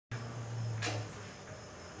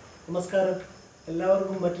നമസ്കാരം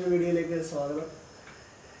എല്ലാവർക്കും മറ്റൊരു വീഡിയോയിലേക്ക് സ്വാഗതം.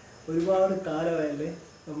 ഒരുപാട് കാലമായല്ലേ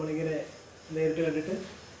നമ്മളിങ്ങനെ നേരിട്ട് കണ്ടിട്ട്.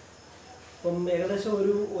 അപ്പം ഏകദേശം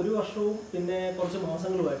ഒരു വർഷവും പിന്നെ കുറച്ച്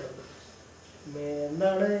മാസങ്ങളുമായിട്ടുണ്ട്.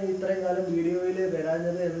 എന്താണ് ഇത്രയും കാലം വീഡിയോയിൽ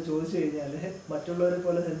വരാഞ്ഞത് എന്ന് ചോദിച്ചു കഴിഞ്ഞാൽ മറ്റുള്ളവരെ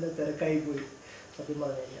പോലെ തന്നെ തിരക്കായിപ്പോയി. സത്യം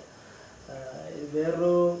പറഞ്ഞു കഴിഞ്ഞാൽ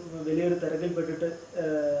വേറൊരു വലിയൊരു തിരക്കിൽപ്പെട്ടിട്ട്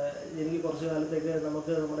എനിക്ക് കുറച്ച് കാലത്തേക്ക്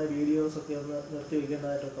നമ്മുടെ വീഡിയോസൊക്കെ ഒന്ന് നിർത്തി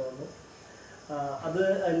വയ്ക്കേണ്ടതായിട്ടൊക്കെ വന്നു. അത്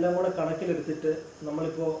എല്ലാം കൂടെ കണക്കിലെടുത്തിട്ട്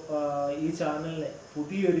നമ്മളിപ്പോൾ ഈ ചാനലിനെ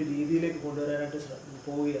പുതിയൊരു രീതിയിലേക്ക് കൊണ്ടുവരാനായിട്ട്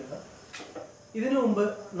പോവുകയാണ്. ഇതിനു മുമ്പ്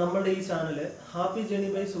നമ്മളുടെ ഈ channel happy journey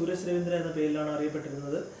by Sooraj Ravindra എന്ന പേരിലാണ്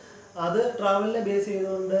അറിയപ്പെട്ടിരുന്നത്. അത് ട്രാവലിനെ ബേസ്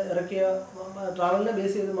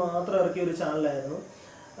ചെയ്ത് മാത്രം ഇറക്കിയ ഒരു ചാനലായിരുന്നു.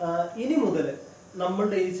 ഇനി മുതൽ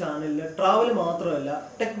നമ്മളുടെ ഈ ചാനലിൽ ട്രാവൽ മാത്രമല്ല,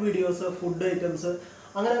 ടെക് വീഡിയോസ്, ഫുഡ് ഐറ്റംസ്,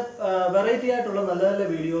 അങ്ങനെ വെറൈറ്റി ആയിട്ടുള്ള നല്ല നല്ല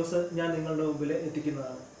വീഡിയോസ് ഞാൻ നിങ്ങളുടെ മുമ്പിൽ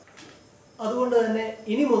എത്തിക്കുന്നതാണ്. അതുകൊണ്ട് തന്നെ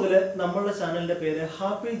ഇനി മുതൽ നമ്മളുടെ ചാനലിന്റെ പേര്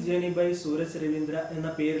happy journey by Sooraj Ravindra എന്ന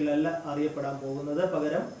പേരിലല്ല അറിയപ്പെടാൻ പോകുന്നത്.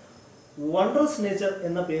 പകരം വണ്ടർസ് നേച്ചർ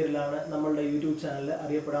എന്ന പേരിലാണ് നമ്മളുടെ യൂട്യൂബ് ചാനൽ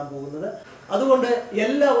അറിയപ്പെടാൻ പോകുന്നത്. അതുകൊണ്ട്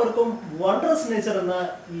എല്ലാവർക്കും വണ്ടർസ് നേച്ചർ എന്ന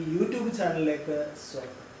ഈ യൂട്യൂബ് ചാനലിലേക്ക്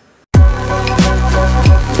സ്വാഗതം.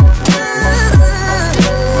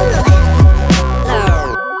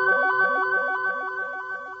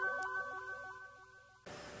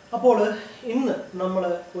 അപ്പോൾ ഇന്ന് നമ്മൾ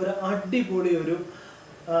ഒരു അടിപൊളി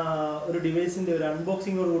ഒരു ഡിവൈസിൻ്റെ ഒരു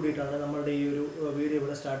അൺബോക്സിങ്ങോട് കൂടിയിട്ടാണ് നമ്മളുടെ ഈ ഒരു വീഡിയോ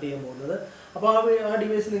ഇവിടെ സ്റ്റാർട്ട് ചെയ്യാൻ പോകുന്നത്. അപ്പോൾ ആ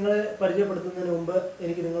ഡിവൈസ് നിങ്ങളെ പരിചയപ്പെടുത്തുന്നതിന് മുമ്പ്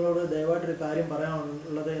എനിക്ക് നിങ്ങളോട് ദയവായിട്ടൊരു കാര്യം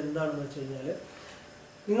പറയാനുള്ളത് എന്താണെന്ന് വെച്ച് കഴിഞ്ഞാൽ,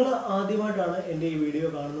 നിങ്ങൾ ആദ്യമായിട്ടാണ് എൻ്റെ ഈ വീഡിയോ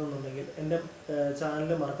കാണുന്നതെന്നുണ്ടെങ്കിൽ എൻ്റെ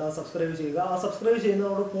ചാനൽ മറക്കാതെ സബ്സ്ക്രൈബ് ചെയ്യുക. ആ സബ്സ്ക്രൈബ്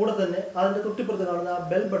ചെയ്യുന്നതോട് കൂടെ തന്നെ അതിൻ്റെ തൊട്ടിപ്പുറത്ത് കാണുന്ന ആ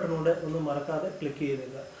ബെൽ ബട്ടണോട് ഒന്നും മറക്കാതെ ക്ലിക്ക്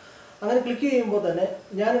ചെയ്തേക്കുക. അങ്ങനെ ക്ലിക്ക് ചെയ്യുമ്പോൾ തന്നെ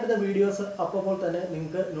ഞാനെടുത്ത വീഡിയോസ് അപ്പോൾ തന്നെ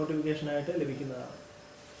നിങ്ങൾക്ക് നോട്ടിഫിക്കേഷനായിട്ട് ലഭിക്കുന്നതാണ്.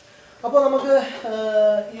 അപ്പോൾ നമുക്ക്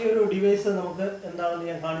ഈ ഒരു ഡിവൈസ് നമുക്ക് എന്താണെന്ന്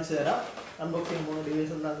ഞാൻ കാണിച്ചു തരാം. അൺബോക്സ് ചെയ്യാൻ പോകുന്ന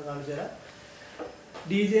ഡിവൈസ് എന്താണെന്ന് കാണിച്ചു തരാം.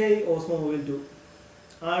 Dji Osmo Mobile 2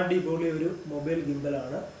 അടിപൊളി ഒരു മൊബൈൽ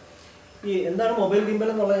ഗിംബലാണ്. ഈ എന്താണ് മൊബൈൽ ഗിംബൽ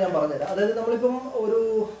എന്നുള്ളത് ഞാൻ പറഞ്ഞുതരാം. അതായത് നമ്മളിപ്പം ഒരു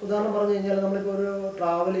ഉദാഹരണം പറഞ്ഞു കഴിഞ്ഞാൽ, നമ്മളിപ്പോൾ ഒരു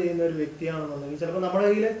ട്രാവൽ ചെയ്യുന്ന ഒരു വ്യക്തിയാണെന്നുണ്ടെങ്കിൽ ചിലപ്പോൾ നമ്മുടെ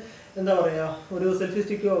കയ്യിൽ എന്താ പറയുക, ഒരു സെൽഫി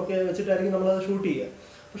സ്റ്റിക്കോ ഒക്കെ വെച്ചിട്ടായിരിക്കും നമ്മളത് ഷൂട്ട് ചെയ്യുക.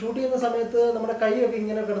 ഷൂട്ട് ചെയ്യുന്ന സമയത്ത് നമ്മുടെ കൈയൊക്കെ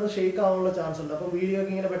ഇങ്ങനെ കിടന്ന് ഷെയ്ക്ക് ആവാനുള്ള ചാൻസ് ഉണ്ട്. അപ്പം വീഡിയോ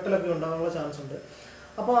ഒക്കെ ഇങ്ങനെ വെട്ടലൊക്കെ ഉണ്ടാകാനുള്ള ചാൻസ് ഉണ്ട്.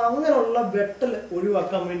 അപ്പോൾ അങ്ങനെയുള്ള വെട്ടൽ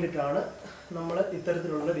ഒഴിവാക്കാൻ വേണ്ടിയിട്ടാണ് നമ്മൾ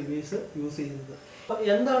ഇത്തരത്തിലുള്ള ഡിവൈസ് യൂസ് ചെയ്യുന്നത്. അപ്പോൾ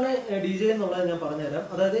എന്താണ് Dji എന്നുള്ളത് ഞാൻ പറഞ്ഞുതരാം.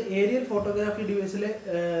 അതായത് ഏരിയൽ ഫോട്ടോഗ്രാഫി ഡിവൈസിലെ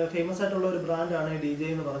ഫേമസ് ആയിട്ടുള്ള ഒരു ബ്രാൻഡാണ് Dji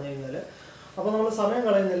എന്ന് പറഞ്ഞു കഴിഞ്ഞാൽ. അപ്പോൾ നമ്മൾ സമയം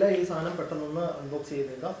കളയുന്നില്ല, ഈ സാധനം പെട്ടെന്നൊന്ന് അൺബോക്സ്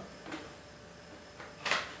ചെയ്തേക്കാം.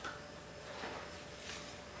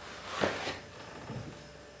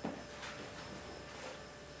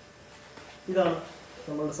 ഇതാണ്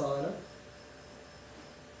നമ്മളുടെ സാധനം.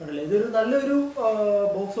 കണ്ടില്ലേ, ഇതൊരു നല്ലൊരു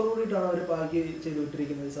ബോക്സോട് കൂടിയിട്ടാണ് അവർ പാക്ക് ചെയ്ത്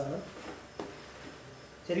വിട്ടിരിക്കുന്നത് ഈ സാധനം.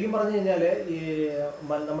 ശരിക്കും പറഞ്ഞു കഴിഞ്ഞാൽ ഈ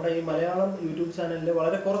നമ്മുടെ ഈ മലയാളം യൂട്യൂബ് ചാനലിൽ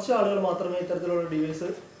വളരെ കുറച്ച് ആളുകൾ മാത്രമേ ഇത്തരത്തിലുള്ള ഡിവൈസ്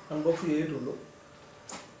അൺബോക്സ് ചെയ്തിട്ടുള്ളൂ.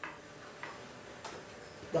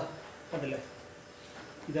 കണ്ടില്ലേ,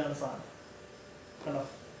 ഇതാണ് സാധനം. കണ്ടോ,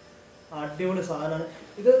 അടിപൊളി സാധനമാണ്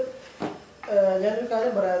ഇത്. ഞാനൊരു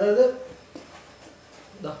കാര്യം പറയാം.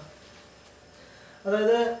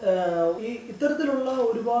 അതായത് ഈ ഇത്തരത്തിലുള്ള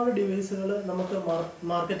ഒരുപാട് ഡിവൈസുകൾ നമുക്ക്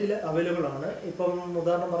മാർക്കറ്റിൽ അവൈലബിൾ ആണ്. ഇപ്പം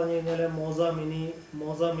ഉദാഹരണം പറഞ്ഞു കഴിഞ്ഞാൽ മോസ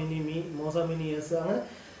മിനി എസ്, അങ്ങനെ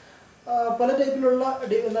പല ടൈപ്പിലുള്ള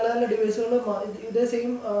നല്ല നല്ല ഡിവൈസുകൾ, ഇതേ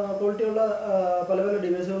സെയിം ക്വാളിറ്റിയുള്ള പല പല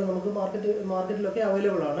ഡിവൈസുകൾ നമുക്ക് മാർക്കറ്റിലൊക്കെ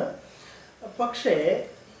അവൈലബിൾ ആണ്. പക്ഷേ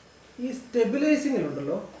ഈ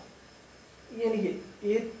സ്റ്റെബിലൈസിങ്ങിലുണ്ടല്ലോ, എനിക്ക്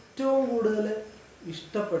ഏറ്റവും കൂടുതൽ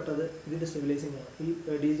ഇഷ്ടപ്പെട്ടത് ഇതിൻ്റെ സ്റ്റെബിലൈസിംഗ് ആണ്. ഈ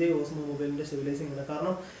Dji Osmo മൊബൈലിൻ്റെ സ്റ്റെബിലൈസിംഗ് ആണ്.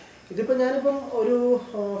 കാരണം ഇതിപ്പോൾ ഞാനിപ്പം ഒരു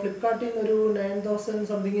ഫ്ലിപ്കാർട്ടിൽ നിന്ന് ഒരു 9,000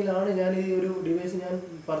 സംതിങ്ങിലാണ് ഞാൻ ഈ ഒരു ഡിവൈസ് ഞാൻ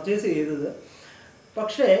പർച്ചേസ് ചെയ്തത്.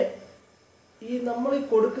 പക്ഷേ ഈ നമ്മൾ ഈ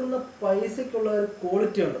കൊടുക്കുന്ന പൈസയ്ക്കുള്ള ഒരു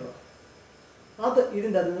ക്വാളിറ്റി ഉണ്ടല്ലോ, അത്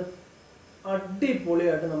ഇതിൻ്റെ അതിൽ നിന്ന്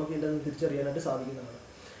അടിപൊളിയായിട്ട് നമുക്ക് ഇതിൻ്റെ അത് തിരിച്ചറിയാനായിട്ട് സാധിക്കുന്നതാണ്.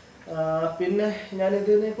 പിന്നെ ഞാൻ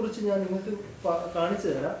ഇതിനെക്കുറിച്ച് ഞാൻ നിങ്ങൾക്ക് കാണിച്ചു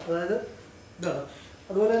തരാം. അതായത് ഇതാണ്.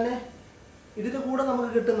 അതുപോലെ തന്നെ ഇതിൻ്റെ കൂടെ നമുക്ക്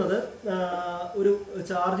കിട്ടുന്നത് ഒരു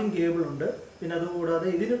ചാർജിങ് കേബിൾ ഉണ്ട്. പിന്നെ അതുകൂടാതെ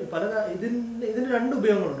ഇതിന് രണ്ട്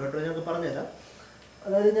ഉപയോഗങ്ങളുണ്ട് കേട്ടോ, ഞങ്ങൾക്ക് പറഞ്ഞുതരാം.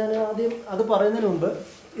 അതായത് ഞാൻ ആദ്യം അത് പറയുന്നതിന് മുമ്പ്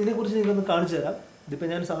ഇതിനെക്കുറിച്ച് നിങ്ങൾക്കൊന്ന് കാണിച്ചു തരാം. ഇതിപ്പോൾ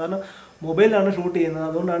ഞാൻ സാധാരണ മൊബൈലിലാണ് ഷൂട്ട് ചെയ്യുന്നത്,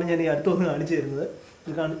 അതുകൊണ്ടാണ് ഞാൻ ഈ അടുത്തൊന്ന് കാണിച്ചു തരുന്നത്.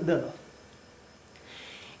 ഇതാണ്,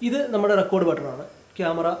 ഇത് നമ്മുടെ റെക്കോർഡ് ബട്ടണാണ്.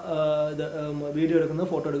 ക്യാമറ വീഡിയോ എടുക്കുന്നത്,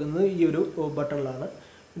 ഫോട്ടോ എടുക്കുന്നത് ഈ ഒരു ബട്ടണിലാണ്.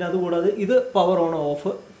 പിന്നെ അതുകൂടാതെ ഇത് പവർ ഓൺ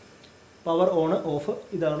ഓഫ്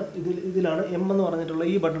ഇതാണ്. ഇതിലാണ് എന്ന് പറഞ്ഞിട്ടുള്ള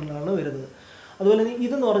ഈ ബട്ടണിലാണ് വരുന്നത്. അതുപോലെ തന്നെ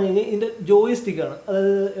ഇതെന്ന് പറഞ്ഞു കഴിഞ്ഞാൽ ഇതിൻ്റെ ജോയിസ്റ്റിക്കാണ്.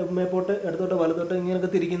 അതായത് മേപ്പോട്ട് ഇടത്തോട്ട് വലത്തോട്ട് ഇങ്ങനെയൊക്കെ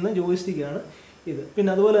തിരിക്കുന്ന ജോയിസ്റ്റിക്കാണ് ഇത്. പിന്നെ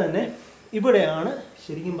അതുപോലെ തന്നെ ഇവിടെയാണ്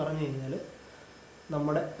ശരിക്കും പറഞ്ഞു കഴിഞ്ഞാൽ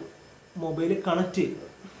നമ്മുടെ മൊബൈൽ കണക്ട് ചെയ്യുന്നത്.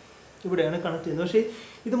 ഇവിടെയാണ് കണക്ട് ചെയ്യുന്നത്. പക്ഷേ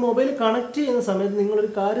ഇത് മൊബൈൽ കണക്ട് ചെയ്യുന്ന സമയത്ത് നിങ്ങളൊരു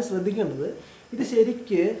കാര്യം ശ്രദ്ധിക്കേണ്ടത്, ഇത്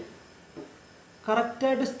ശരിക്ക്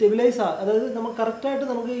കറക്റ്റായിട്ട് സ്റ്റെബിലൈസ് അതായത് നമ്മൾ കറക്റ്റായിട്ട്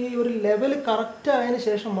നമുക്ക് ഈ ഒരു ലെവൽ കറക്റ്റ് ആയതിനു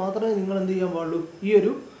ശേഷം മാത്രമേ നിങ്ങൾ എന്ത് ചെയ്യാൻ പാടുള്ളൂ, ഈ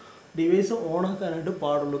ഒരു ഡിവൈസ് ഓണാക്കാനായിട്ട്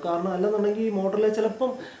പാടുള്ളൂ. കാരണം അല്ലെന്നുണ്ടെങ്കിൽ ഈ മോട്ടറിൽ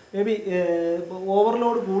ചിലപ്പം മേ ബി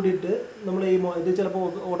ഓവർലോഡ് കൂടിയിട്ട് നമ്മൾ ഇത് ചിലപ്പോൾ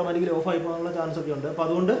ഓട്ടോമാറ്റിക്കലി ഓഫായി പോകാനുള്ള ചാൻസ് ഒക്കെ ഉണ്ട്. അപ്പോൾ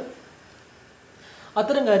അതുകൊണ്ട്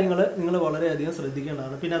അത്തരം കാര്യങ്ങൾ നിങ്ങൾ വളരെയധികം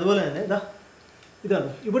ശ്രദ്ധിക്കേണ്ടതാണ്. പിന്നെ അതുപോലെ തന്നെ ഇതാണ്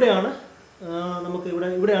ഇവിടെയാണ് നമുക്ക്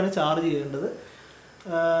ഇവിടെയാണ് ചാർജ് ചെയ്യേണ്ടത്.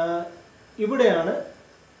 ഇവിടെയാണ്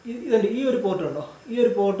ഇതുണ്ട്, ഈ ഒരു പോർട്ട് ഉണ്ടോ, ഈ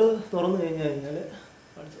ഒരു പോർട്ട് തുറന്നു കഴിഞ്ഞാൽ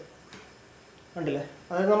കണ്ടില്ലേ,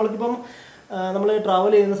 അതായത് നമ്മൾക്കിപ്പം നമ്മൾ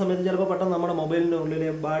ട്രാവൽ ചെയ്യുന്ന സമയത്ത് ചിലപ്പോൾ പെട്ടെന്ന് നമ്മുടെ മൊബൈലിൻ്റെ ഉള്ളിലെ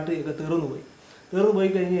ബാറ്ററി ഒക്കെ തീർന്നു പോയി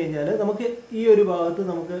കഴിഞ്ഞ് കഴിഞ്ഞാൽ നമുക്ക് ഈ ഒരു ഭാഗത്ത്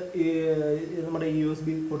നമുക്ക് നമ്മുടെ USB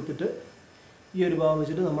കൊടുത്തിട്ട് ഈ ഒരു ഭാഗം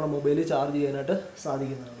വെച്ചിട്ട് നമ്മുടെ മൊബൈൽ ചാർജ് ചെയ്യാനായിട്ട്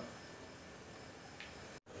സാധിക്കുന്നതാണ്.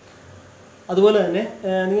 അതുപോലെ തന്നെ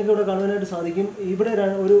നിങ്ങൾക്ക് ഇവിടെ കാണുവാനായിട്ട് സാധിക്കും, ഇവിടെ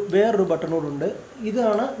വേറൊരു ബട്ടണോടുണ്ട്.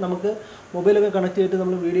 ഇതാണ് നമുക്ക് മൊബൈലൊക്കെ കണക്ട് ചെയ്തിട്ട്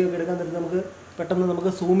നമ്മൾ വീഡിയോ ഒക്കെ എടുക്കാൻ നേരത്ത് നമുക്ക് പെട്ടെന്ന്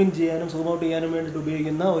നമുക്ക് സൂം ഇൻ ചെയ്യാനും സൂം ഔട്ട് ചെയ്യാനും വേണ്ടിയിട്ട്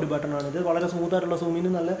ഉപയോഗിക്കുന്ന ഒരു ബട്ടണാണിത്. വളരെ സ്മൂത്തായിട്ടുള്ള സൂം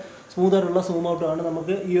ഇനും നല്ല സ്മൂത്തായിട്ടുള്ള സൂം ഔട്ടുമാണ്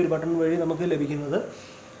നമുക്ക് ഈ ഒരു ബട്ടൺ വഴി നമുക്ക് ലഭിക്കുന്നത്.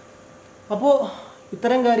 അപ്പോൾ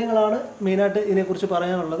ഇത്തരം കാര്യങ്ങളാണ് മെയിനായിട്ട് ഇതിനെക്കുറിച്ച്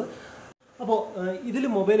പറയാനുള്ളത്. അപ്പോൾ ഇതിൽ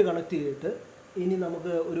മൊബൈൽ കണക്ട് ചെയ്തിട്ട് ഇനി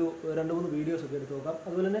നമുക്ക് ഒരു 2-3 വീഡിയോസ് ഒക്കെ എടുത്ത് നോക്കാം.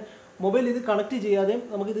 അതുപോലെ തന്നെ മൊബൈൽ ഇത് കണക്ട് ചെയ്യാതെയും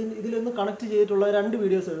നമുക്ക് ഇതിലൊന്ന് കണക്ട് ചെയ്തിട്ടുള്ള 2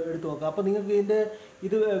 വീഡിയോസ് എടുത്ത് നോക്കാം. അപ്പോൾ നിങ്ങൾക്ക്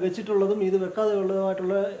ഇത് വെച്ചിട്ടുള്ളതും ഇത് വെക്കാതെ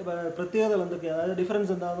ഉള്ളതുമായിട്ടുള്ള പ്രത്യേകതകൾ എന്തൊക്കെയാണ്, അതായത്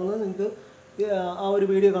ഡിഫറൻസ് എന്താണെന്നുള്ളത് നിങ്ങൾക്ക് ആ ഒരു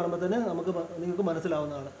വീഡിയോ കാണുമ്പോൾ തന്നെ നിങ്ങൾക്ക്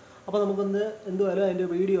മനസ്സിലാവുന്നതാണ്. അപ്പോൾ നമുക്കൊന്ന് എന്തുവായാലും അതിൻ്റെ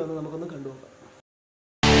വീഡിയോ ഒന്ന് നമുക്കൊന്ന് കണ്ടുനോക്കാം.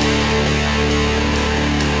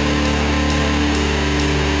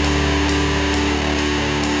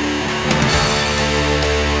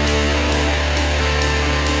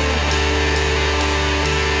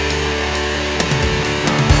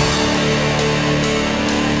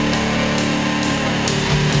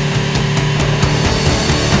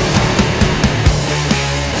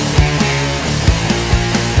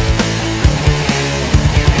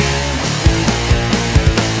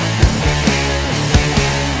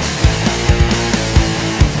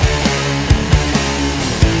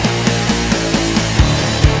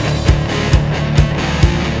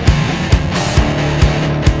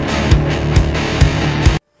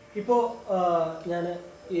 ഇപ്പോൾ ഞാൻ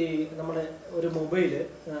ഈ നമ്മുടെ ഒരു മൊബൈൽ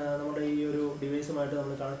നമ്മുടെ ഈ ഒരു ഡിവൈസുമായിട്ട്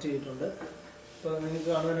നമ്മൾ കണക്ട് ചെയ്തിട്ടുണ്ട്. ഇപ്പോൾ നിങ്ങൾക്ക്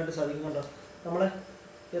കാണുവാനായിട്ട് സാധിക്കുന്നുണ്ടോ,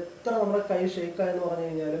 നമ്മുടെ കൈ ഷെയ്ക്കായെന്ന് പറഞ്ഞു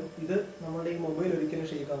കഴിഞ്ഞാലും ഇത് നമ്മുടെ ഈ മൊബൈൽ ഒരിക്കലും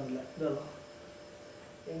ഷെയ്ക്കാവുന്നില്ല. ഇതുണ്ടോ,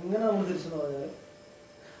 എങ്ങനെ നമ്മൾ തിരിച്ചെന്ന് പറഞ്ഞാൽ,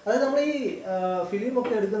 അതായത് നമ്മൾ ഈ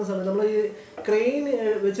ഫിലിമൊക്കെ എടുക്കുന്ന സമയത്ത് നമ്മൾ ഈ ക്രെയിൻ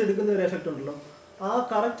വെച്ചെടുക്കുന്ന ഒരു എഫക്റ്റ് ഉണ്ടല്ലോ, ആ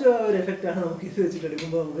കറക്റ്റ് ഒരു എഫക്റ്റാണ് നമുക്ക് ഇത് വെച്ചിട്ട്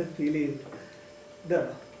എടുക്കുമ്പോൾ നമുക്ക് ഫീൽ ചെയ്യുന്നത്.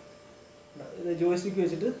 ഇതാണോ, ഇത് ജോയ്സ്റ്റിക്ക്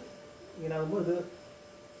വെച്ചിട്ട് ഇങ്ങനെ ആകുമ്പോൾ ഇത്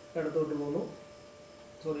ഇടത്തോട്ട് പോകുന്നു,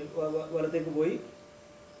 വലത്തേക്ക് പോയി,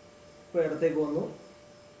 ഇപ്പോൾ ഇടത്തേക്ക് വന്നു,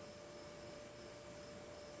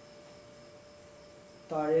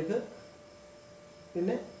 താഴേക്ക്,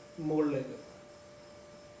 പിന്നെ മുകളിലേക്ക്.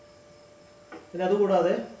 പിന്നെ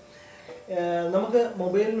അതുകൂടാതെ നമുക്ക്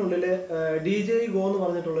മൊബൈലിനുള്ളിൽ DJI Go എന്ന്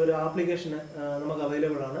പറഞ്ഞിട്ടുള്ള ഒരു ആപ്ലിക്കേഷൻ നമുക്ക്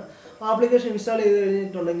അവൈലബിൾ ആണ്. ആ ആപ്ലിക്കേഷൻ ഇൻസ്റ്റാൾ ചെയ്ത്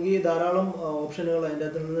കഴിഞ്ഞിട്ടുണ്ടെങ്കിൽ ധാരാളം ഓപ്ഷനുകൾ അതിൻ്റെ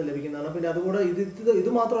അകത്ത് നിന്ന് ലഭിക്കുന്നതാണ്. പിന്നെ അതുകൂടെ ഇത്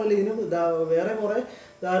മാത്രമല്ല, ഇതിന് വേറെ കുറേ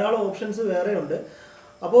ധാരാളം ഓപ്ഷൻസ് വേറെ ഉണ്ട്.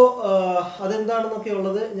 അപ്പോൾ അതെന്താണെന്നൊക്കെ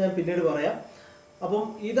ഉള്ളത് ഞാൻ പിന്നീട് പറയാം. അപ്പം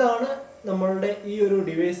ഇതാണ് നമ്മളുടെ ഈ ഒരു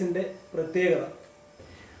ഡിവൈസിൻ്റെ പ്രത്യേകത.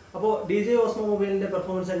 അപ്പോൾ DJI Osmo മൊബൈലിൻ്റെ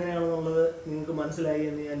പെർഫോമൻസ് എങ്ങനെയാണെന്നുള്ളത് നിങ്ങൾക്ക് മനസ്സിലായി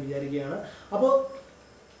എന്ന് ഞാൻ വിചാരിക്കുകയാണ്. അപ്പോൾ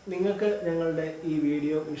നിങ്ങൾക്ക് ഞങ്ങളുടെ ഈ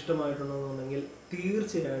വീഡിയോ ഇഷ്ടമായിട്ടുണ്ടെന്നുണ്ടെങ്കിൽ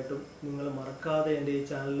തീർച്ചയായിട്ടും നിങ്ങൾ മറക്കാതെ എൻ്റെ ഈ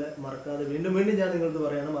ചാനൽ വീണ്ടും ഞാൻ നിങ്ങൾക്ക്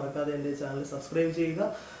പറയണം, മറക്കാതെ എൻ്റെ ചാനൽ സബ്സ്ക്രൈബ് ചെയ്യുക.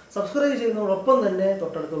 സബ്സ്ക്രൈബ് ചെയ്യുന്നതോടൊപ്പം തന്നെ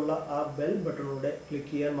തൊട്ടടുത്തുള്ള ആ ബെൽ ബട്ടണിലൂടെ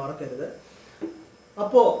ക്ലിക്ക് ചെയ്യാൻ മറക്കരുത്.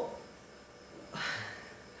 അപ്പോൾ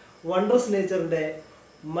വണ്ടർസ് നേച്ചറിൻ്റെ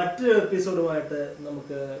മറ്റൊരു എപ്പിസോഡുമായിട്ട്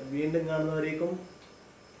നമുക്ക് വീണ്ടും കാണുന്നവരേക്കും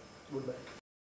ഗുഡ് ബൈ.